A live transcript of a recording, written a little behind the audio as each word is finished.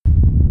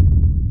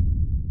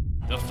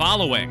The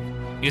following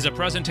is a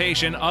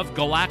presentation of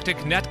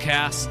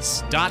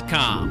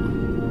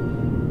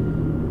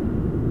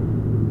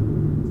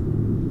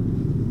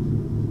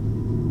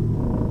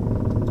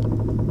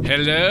GalacticNetcasts.com.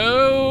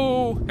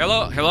 Hello?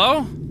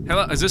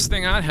 Is this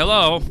thing on?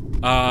 Hello?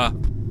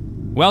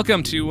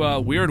 Welcome to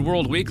Weird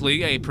World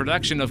Weekly, a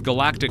production of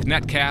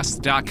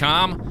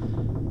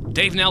GalacticNetcasts.com.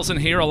 Dave Nelson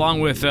here, along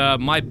with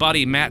my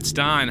buddy Matt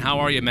Stein. How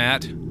are you,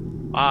 Matt?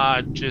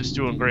 Just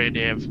doing great,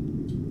 Dave.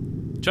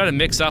 Try to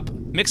mix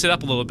it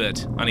up a little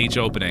bit on each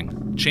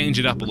opening. Change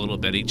it up a little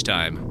bit each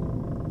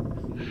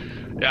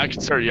time. Yeah, I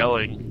can start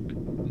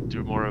yelling.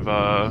 Do more of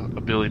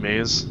a Billy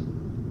Mays.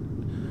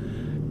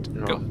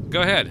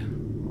 Go ahead.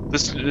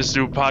 This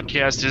new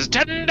podcast is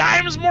 10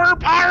 times more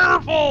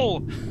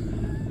powerful!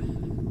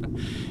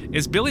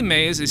 Is Billy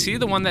Mays, is he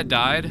the one that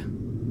died?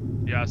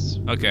 Yes.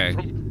 Okay.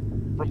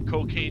 From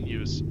cocaine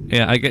use.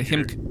 Yeah, I get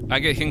him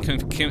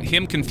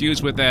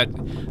confused with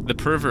the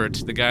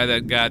pervert, the guy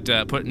that got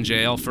put in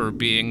jail for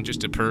being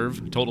just a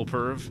total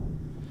perv.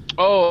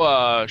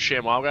 Oh,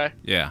 ShamWow guy?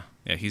 Yeah,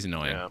 he's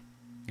annoying.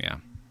 Yeah.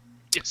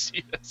 Yes,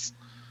 he is.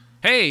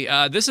 Hey,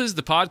 this is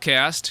the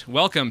podcast.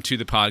 Welcome to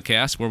the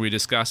podcast where we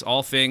discuss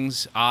all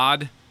things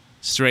odd,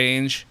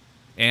 strange,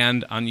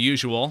 and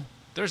unusual.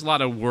 There's a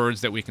lot of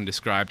words that we can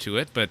describe to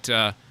it, but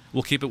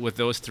we'll keep it with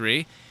those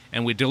three.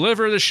 And we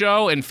deliver the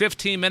show in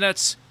 15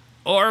 minutes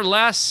or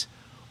less,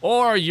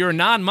 or your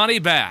non-money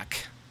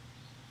back.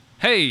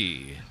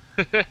 Hey.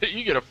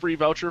 You get a free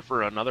voucher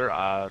for another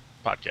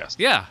podcast.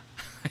 Yeah.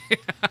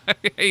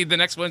 Hey, the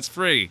next one's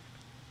free.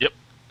 Yep.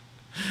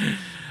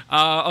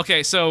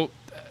 Okay, so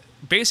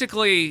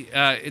basically,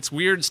 it's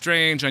weird,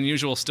 strange,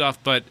 unusual stuff,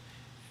 but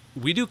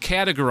we do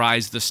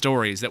categorize the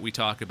stories that we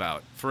talk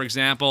about. For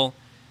example,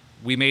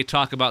 we may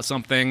talk about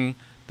something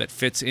that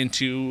fits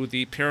into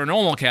the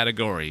paranormal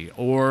category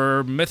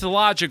or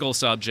mythological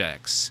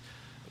subjects.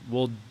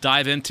 We'll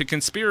dive into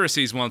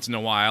conspiracies once in a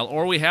while,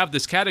 or we have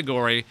this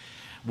category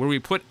where we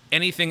put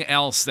anything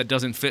else that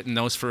doesn't fit in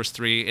those first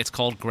three. It's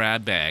called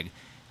Grab Bag.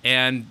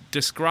 And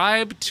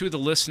describe to the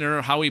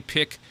listener how we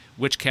pick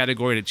which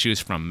category to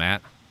choose from,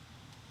 Matt.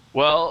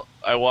 Well,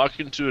 I walk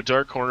into a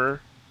dark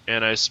corner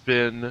and I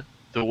spin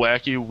the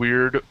wacky,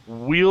 weird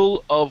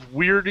wheel of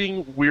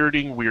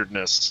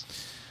weirdness.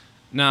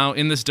 Now,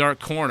 in this dark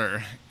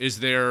corner,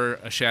 is there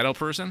a shadow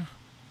person?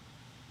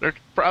 There's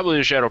probably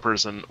a shadow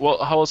person.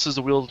 Well, how else is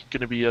the wheel going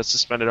to be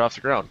suspended off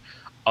the ground,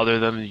 other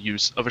than the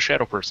use of a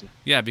shadow person?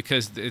 Yeah,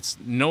 because it's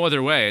no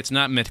other way. It's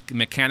not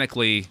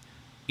mechanically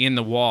in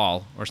the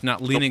wall, or it's not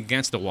leaning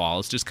against the wall.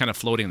 It's just kind of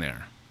floating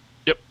there.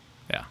 Yep.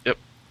 Yeah. Yep.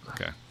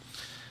 Okay.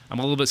 I'm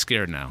a little bit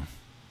scared now.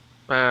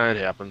 It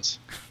happens.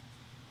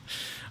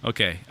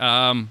 Okay.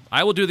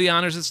 I will do the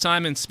honors this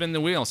time and spin the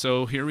wheel,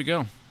 so here we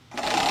go.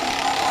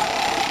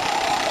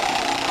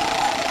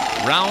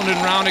 Round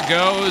and round it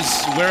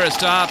goes. Where it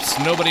stops,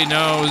 nobody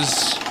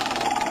knows,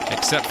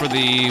 except for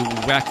the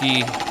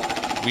wacky,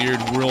 weird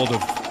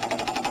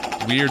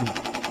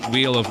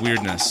wheel of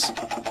weirdness.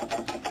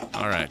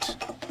 All right.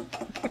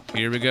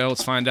 Here we go.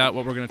 Let's find out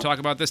what we're going to talk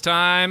about this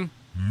time.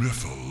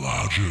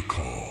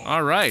 Mythological.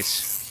 All right.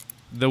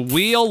 The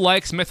wheel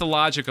likes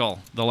mythological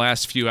the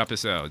last few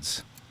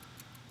episodes.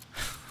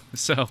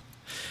 So,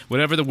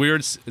 whatever the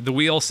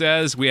wheel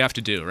says, we have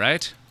to do,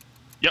 right?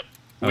 Yep.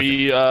 Okay.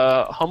 We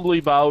humbly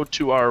bow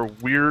to our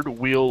weird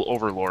wheel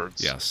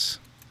overlords. Yes.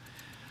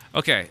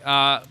 Okay.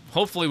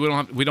 Hopefully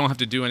we don't have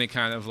to do any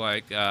kind of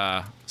like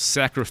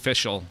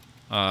sacrificial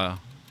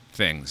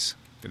things.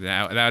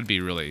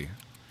 That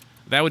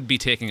would be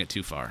taking it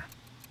too far.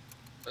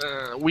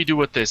 We do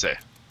what they say.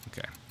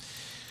 Okay.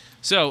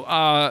 So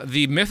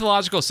the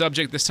mythological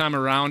subject this time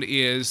around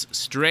is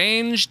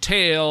strange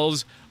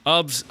tales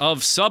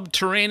of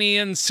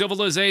subterranean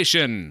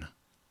civilization.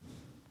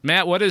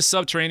 Matt, what does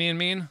subterranean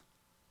mean?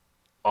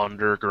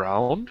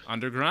 Underground?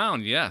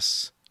 Underground,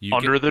 yes.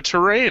 Under the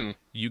terrain.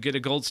 You get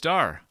a gold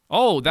star.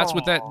 Oh, that's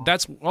what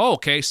that's... Oh,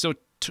 okay, so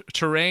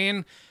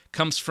terrain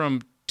comes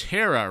from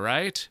terra,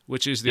 right?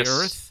 Which is the Yes.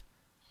 earth?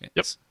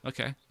 Yep.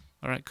 Okay.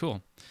 All right,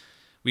 cool.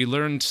 We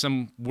learned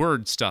some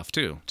word stuff,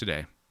 too,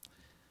 today.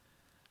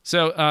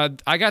 So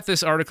I got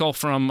this article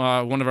from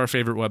one of our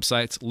favorite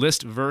websites,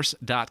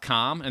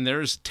 listverse.com, and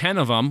there's 10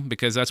 of them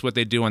because that's what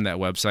they do on that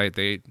website.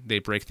 They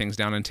break things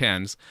down in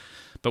tens.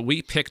 But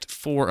we picked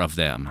 4 of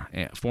them,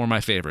 4 of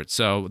my favorites.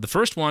 So the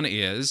first one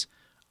is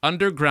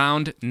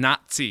Underground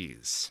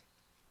Nazis.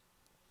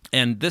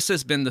 And this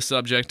has been the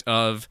subject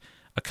of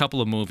a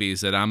couple of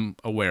movies that I'm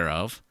aware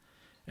of,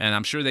 and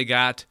I'm sure they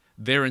got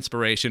their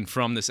inspiration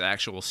from this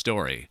actual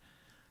story.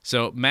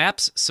 So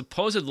maps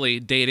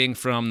supposedly dating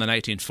from the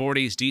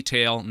 1940s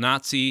detail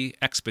Nazi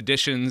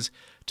expeditions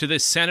to the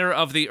center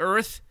of the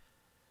earth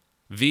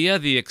via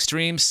the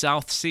extreme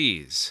South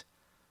Seas,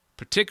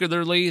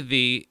 particularly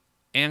the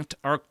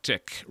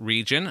Antarctic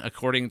region.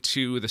 According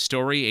to the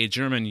story, a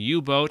German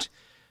U-boat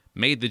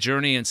made the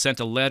journey and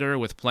sent a letter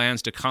with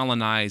plans to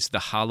colonize the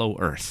hollow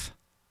earth.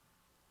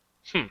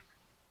 Do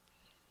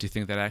you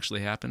think that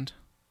actually happened?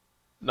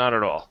 Not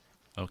at all.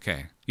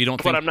 Okay. You don't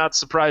But think... I'm not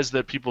surprised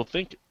that people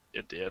think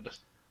it did.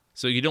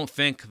 So you don't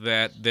think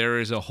that there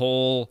is a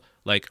whole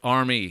like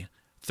army,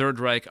 Third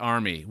Reich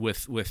army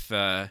with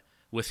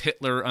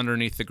Hitler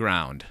underneath the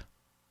ground.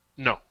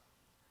 No.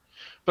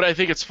 But I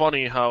think it's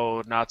funny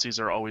how Nazis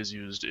are always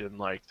used in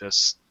like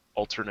this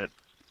alternate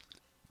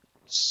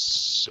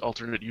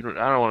universe.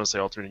 I don't want to say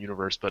alternate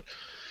universe, but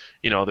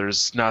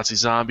there's Nazi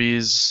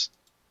zombies.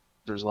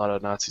 There's a lot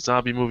of Nazi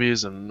zombie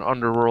movies and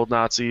underworld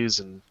Nazis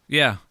and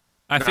Yeah,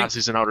 I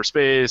Nazis think in outer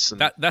space.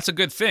 And that's a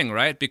good thing,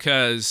 right?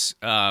 Because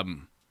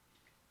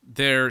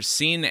they're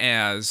seen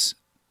as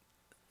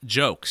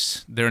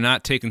jokes. They're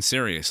not taken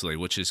seriously,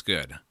 which is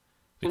good.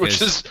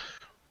 which is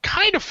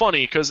kind of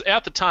funny because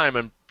at the time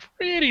I'm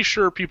pretty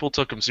sure people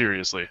took them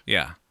seriously.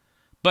 Yeah,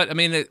 but I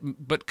mean,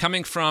 but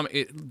coming from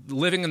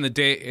living in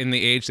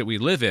the age that we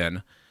live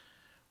in,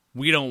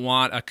 we don't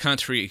want a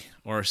country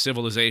or a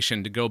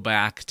civilization to go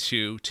back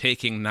to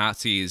taking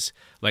Nazis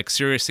like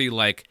seriously,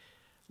 like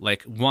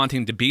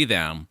wanting to be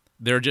them.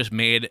 They're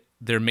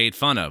made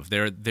fun of.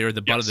 They're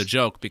the butt of the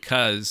joke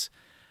because,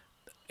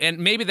 and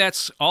maybe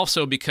that's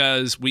also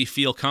because we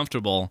feel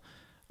comfortable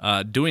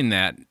doing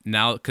that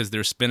now because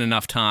there's been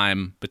enough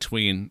time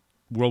between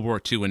World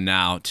War II and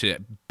now to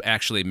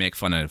actually make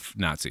fun of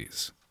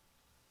Nazis.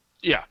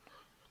 Yeah.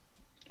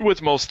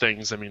 With most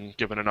things, I mean,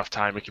 given enough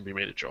time, it can be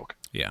made a joke.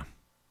 Yeah.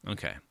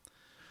 Okay.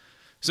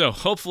 So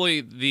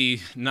hopefully the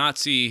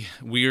Nazi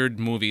weird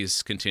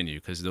movies continue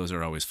because those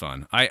are always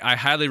fun. I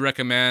highly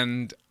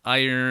recommend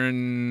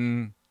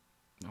Iron.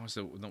 What was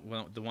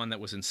the one that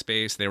was in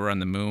space? They were on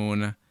the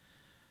moon.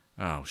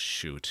 Oh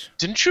shoot!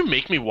 Didn't you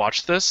make me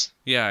watch this?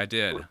 Yeah, I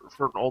did.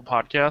 For an old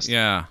podcast?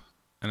 Yeah,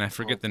 and I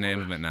forget the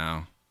name of it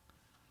now.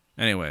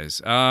 Anyways,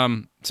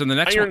 so the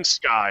next Iron one,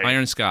 Sky.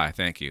 Iron Sky.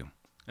 Thank you.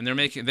 And they're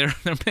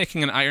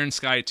making an Iron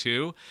Sky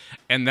 2,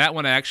 and that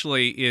one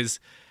actually is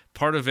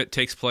part of it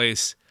takes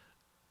place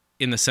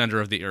in the center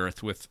of the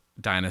earth with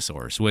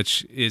dinosaurs,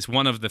 which is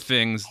one of the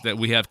things that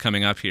we have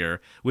coming up here,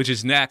 which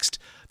is next,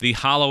 the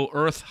hollow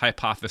earth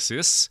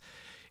hypothesis.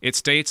 It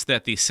states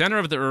that the center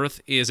of the earth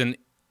is an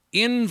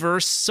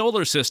inverse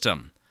solar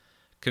system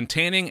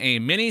containing a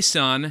mini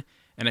sun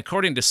and,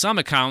 according to some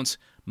accounts,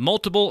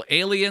 multiple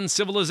alien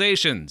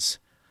civilizations.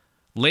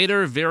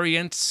 Later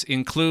variants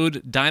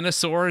include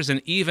dinosaurs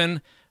and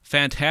even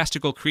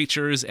fantastical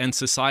creatures and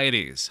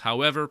societies.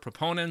 However,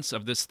 proponents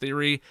of this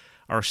theory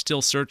are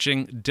still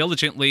searching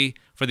diligently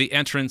for the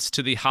entrance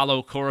to the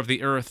hollow core of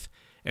the earth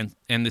and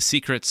the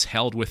secrets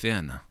held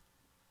within.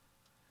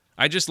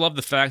 I just love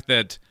the fact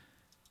that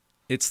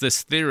it's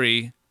this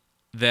theory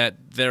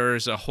that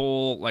there's a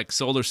whole like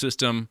solar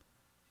system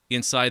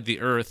inside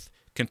the earth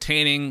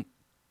containing,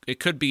 it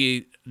could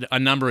be a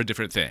number of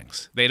different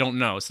things. They don't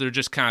know. So they're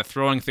just kind of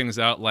throwing things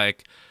out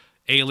like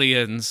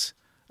aliens,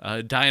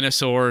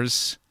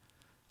 dinosaurs,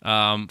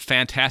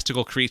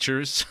 fantastical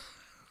creatures.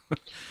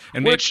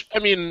 Which, I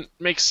mean,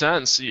 makes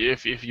sense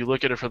if you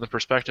look at it from the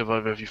perspective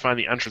of if you find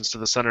the entrance to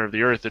the center of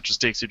the earth, it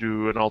just takes you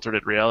to an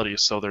alternate reality,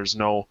 so there's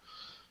no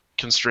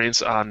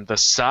constraints on the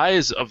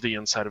size of the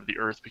inside of the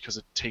earth because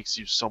it takes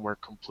you somewhere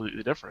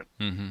completely different.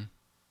 Mm-hmm.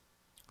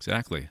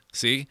 Exactly.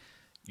 See?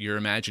 Your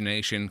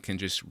imagination can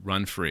just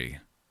run free.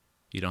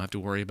 You don't have to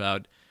worry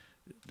about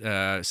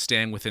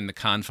staying within the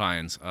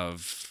confines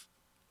of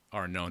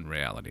our known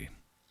reality.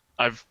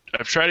 I've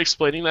tried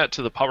explaining that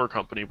to the power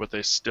company, but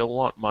they still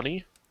want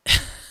money.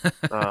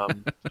 I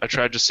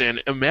tried just saying,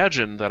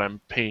 imagine that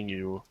I'm paying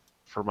you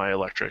for my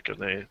electric, and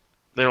they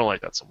don't like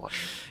that so much.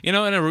 You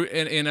know,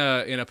 in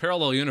a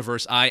parallel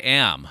universe, I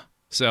am.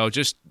 So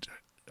just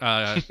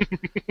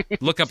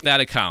look up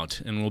that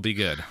account, and we'll be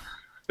good.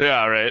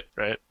 Yeah,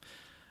 right.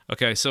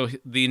 Okay, so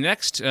the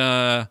next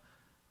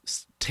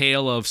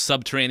tale of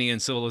subterranean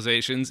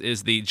civilizations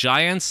is the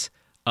Giants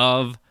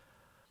of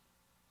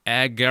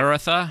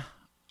Agartha.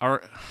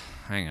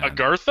 Hang on.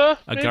 Agartha?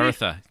 Maybe?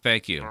 Agartha,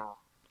 thank you.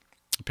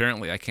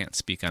 Apparently, I can't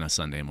speak on a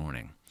Sunday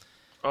morning.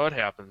 Oh, it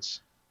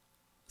happens.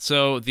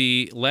 So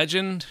the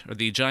legend, or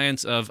the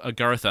Giants of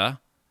Agartha,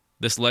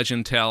 this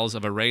legend tells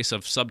of a race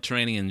of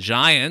subterranean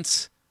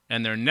giants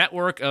and their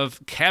network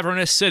of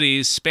cavernous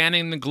cities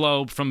spanning the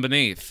globe from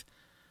beneath.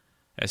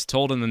 As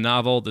told in the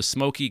novel The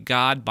Smoky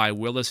God by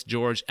Willis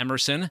George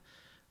Emerson,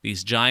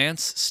 these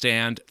giants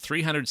stand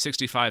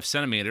 365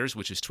 centimeters,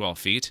 which is 12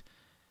 feet,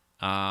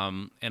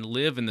 and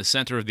live in the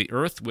center of the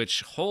earth,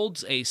 which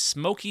holds a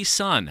smoky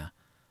sun.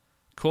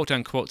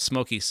 Quote-unquote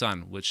smoky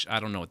sun, which I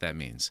don't know what that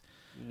means.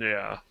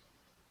 Yeah.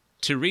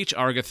 To reach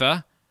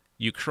Agartha,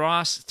 you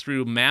cross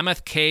through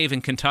Mammoth Cave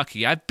in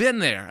Kentucky. I've been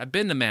there. I've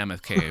been to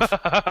Mammoth Cave.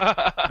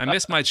 I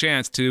missed my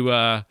chance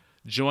to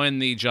join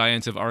the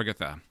Giants of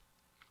Agartha.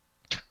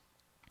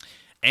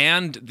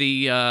 And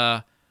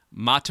the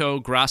Mato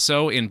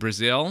Grosso in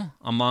Brazil,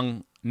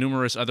 among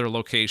numerous other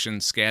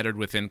locations scattered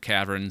within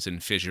caverns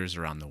and fissures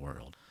around the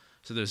world.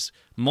 So there's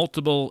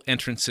multiple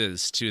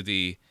entrances to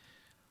the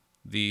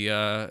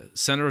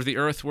center of the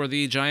earth where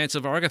the Giants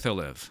of Agartha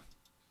live.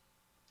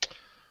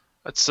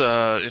 That's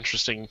an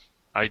interesting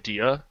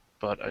idea,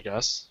 but I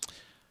guess.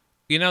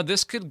 You know,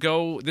 this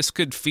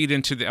could feed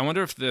into I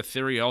wonder if the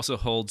theory also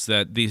holds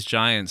that these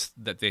giants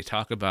that they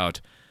talk about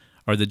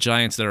are the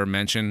giants that are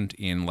mentioned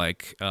in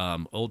like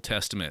Old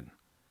Testament.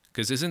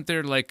 Because isn't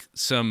there like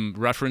some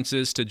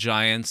references to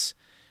giants,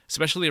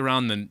 especially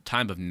around the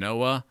time of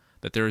Noah,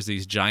 that there's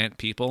these giant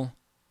people?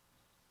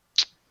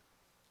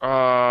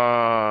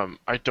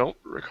 I don't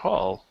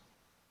recall.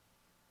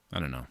 I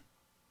don't know.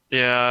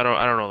 Yeah,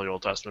 I don't know the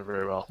Old Testament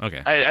very well.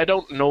 Okay. I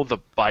don't know the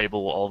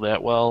Bible all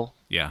that well.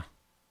 Yeah.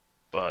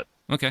 But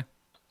okay.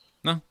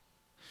 No.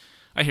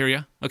 I hear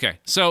you. Okay.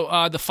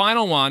 So the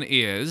final one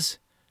is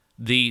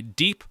the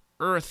deep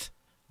earth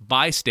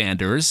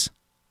bystanders.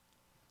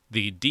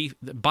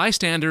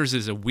 Bystanders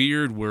is a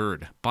weird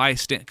word.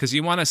 Because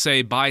you want to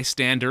say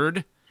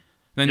bystander,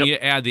 then you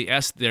add the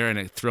S there and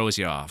it throws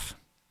you off.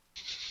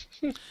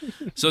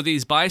 So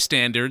these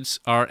bystanders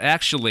are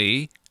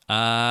actually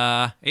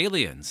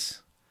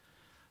aliens.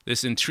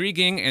 This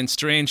intriguing and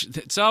strange.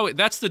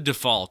 That's the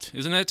default,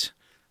 isn't it?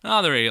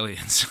 Oh, they're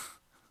aliens.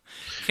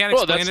 Can't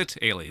explain it.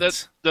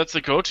 Aliens. That's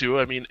the go-to.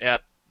 I mean,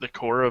 at the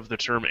core of the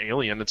term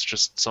alien, it's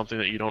just something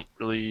that you don't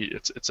really.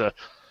 It's a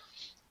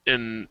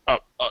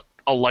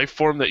life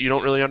form that you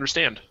don't really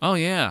understand. Oh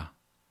yeah.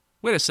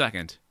 Wait a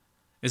second.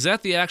 Is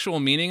that the actual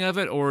meaning of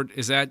it, or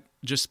is that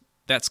just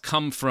that's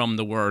come from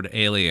the word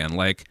alien?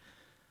 Like,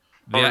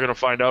 we're gonna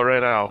find out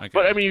right now. Okay.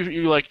 But I mean,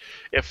 you like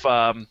if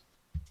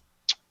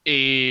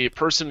a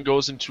person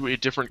goes into a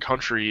different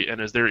country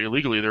and is there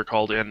illegally, they're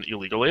called an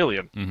illegal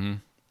alien. Mm-hmm.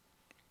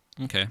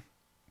 Okay.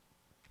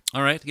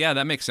 All right. Yeah,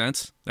 that makes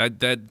sense.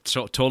 That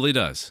totally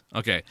does.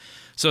 Okay.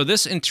 So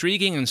this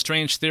intriguing and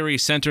strange theory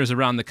centers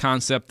around the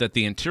concept that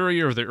the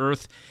interior of the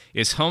Earth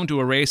is home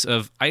to a race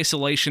of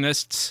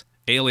isolationists,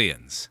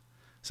 aliens.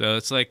 So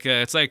it's like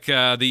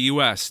the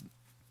U.S.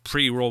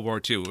 pre-World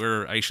War II.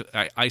 We're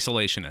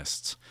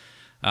isolationists.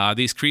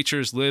 These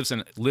creatures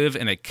live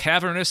in a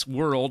cavernous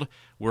world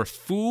where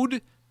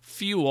food,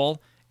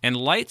 fuel, and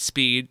light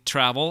speed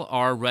travel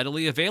are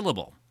readily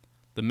available.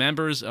 The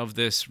members of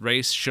this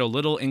race show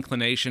little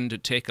inclination to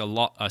take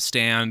a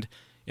stand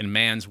in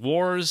man's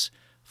wars,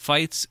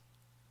 fights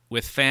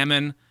with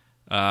famine,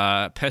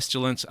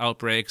 pestilence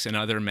outbreaks, and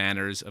other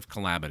manners of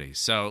calamities.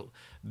 So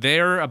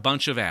they're a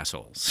bunch of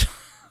assholes,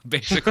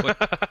 basically.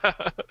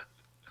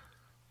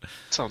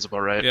 Sounds about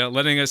right. Yeah,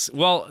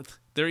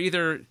 they're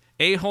either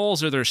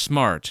a-holes or they're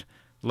smart,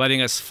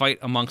 letting us fight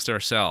amongst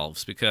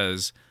ourselves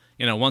because,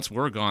 once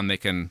we're gone, they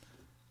can,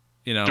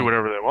 do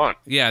whatever they want.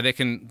 Yeah, they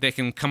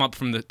can come up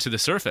to the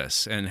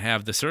surface and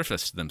have the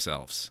surface to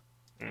themselves.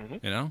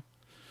 Mm-hmm.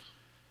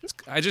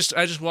 I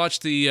just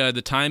watched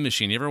the Time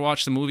Machine. You ever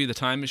watch the movie The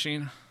Time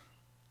Machine?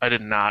 I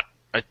did not.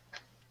 I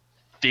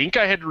think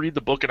I had to read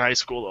the book in high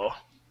school though.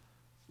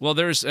 Well,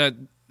 there's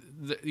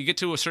you get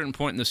to a certain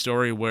point in the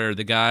story where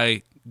the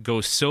guy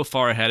goes so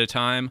far ahead of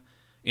time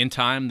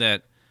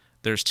that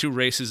there's two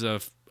races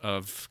of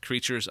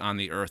creatures on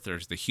the Earth.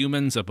 There's the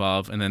humans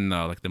above, and then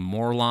like the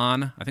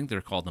Morlon. I think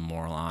they're called the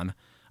Morlon.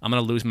 I'm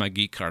going to lose my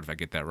geek card if I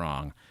get that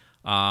wrong.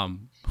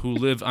 Who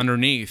live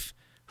underneath,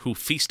 who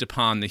feast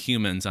upon the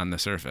humans on the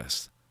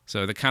surface.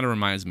 So that kind of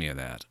reminds me of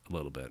that a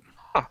little bit.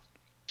 Huh.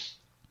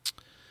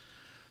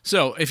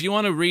 So if you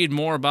want to read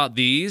more about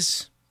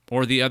these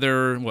or the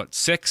other,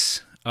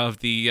 6 of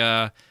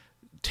the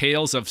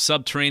tales of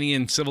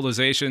subterranean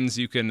civilizations,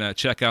 you can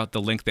check out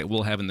the link that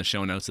we'll have in the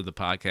show notes of the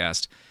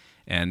podcast.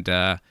 And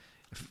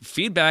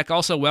feedback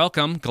also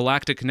welcome,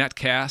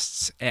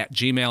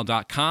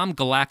 galacticnetcasts@gmail.com,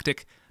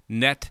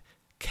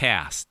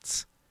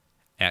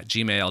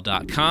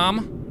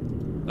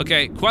 galacticnetcasts@gmail.com.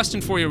 Okay,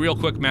 question for you real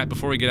quick, Matt,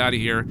 before we get out of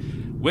here.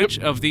 Which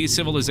of these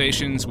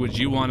civilizations would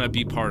you want to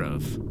be part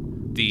of?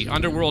 The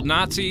underworld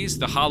Nazis,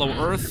 the Hollow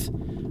Earth,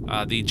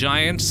 the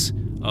giants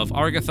of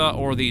Argatha,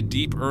 or the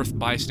deep Earth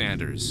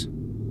bystanders?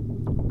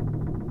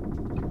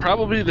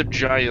 Probably the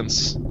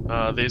giants.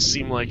 They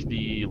seem like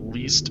the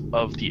least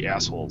of the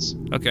assholes.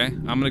 Okay,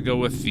 I'm going to go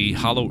with the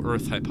Hollow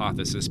Earth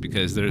hypothesis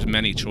because there's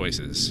many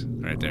choices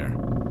right there.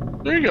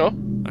 There you go.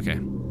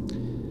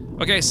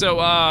 Okay, so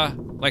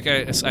like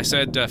I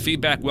said,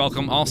 feedback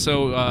welcome.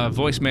 Also,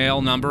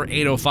 voicemail number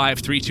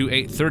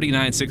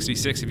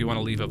 805-328-3966 if you want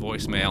to leave a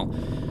voicemail.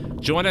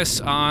 Join us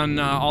on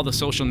all the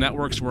social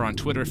networks. We're on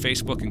Twitter,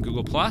 Facebook, and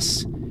Google+.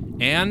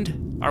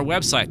 And our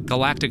website,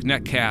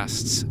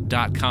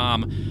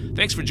 galacticnetcasts.com.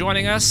 Thanks for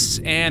joining us,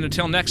 and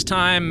until next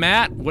time,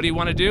 Matt, what do you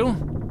want to do?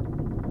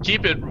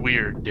 Keep it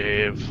weird,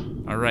 Dave.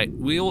 All right,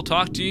 we will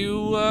talk to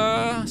you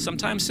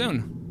sometime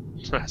soon.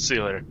 See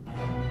you later.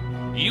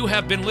 You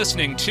have been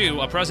listening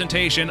to a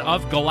presentation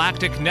of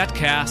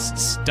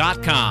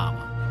galacticnetcasts.com.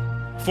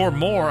 For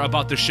more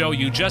about the show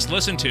you just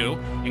listened to,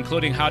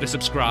 including how to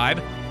subscribe,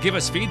 give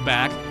us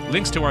feedback,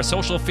 links to our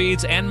social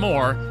feeds, and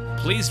more,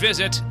 please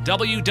visit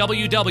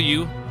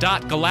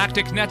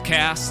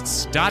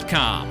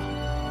www.galacticnetcasts.com.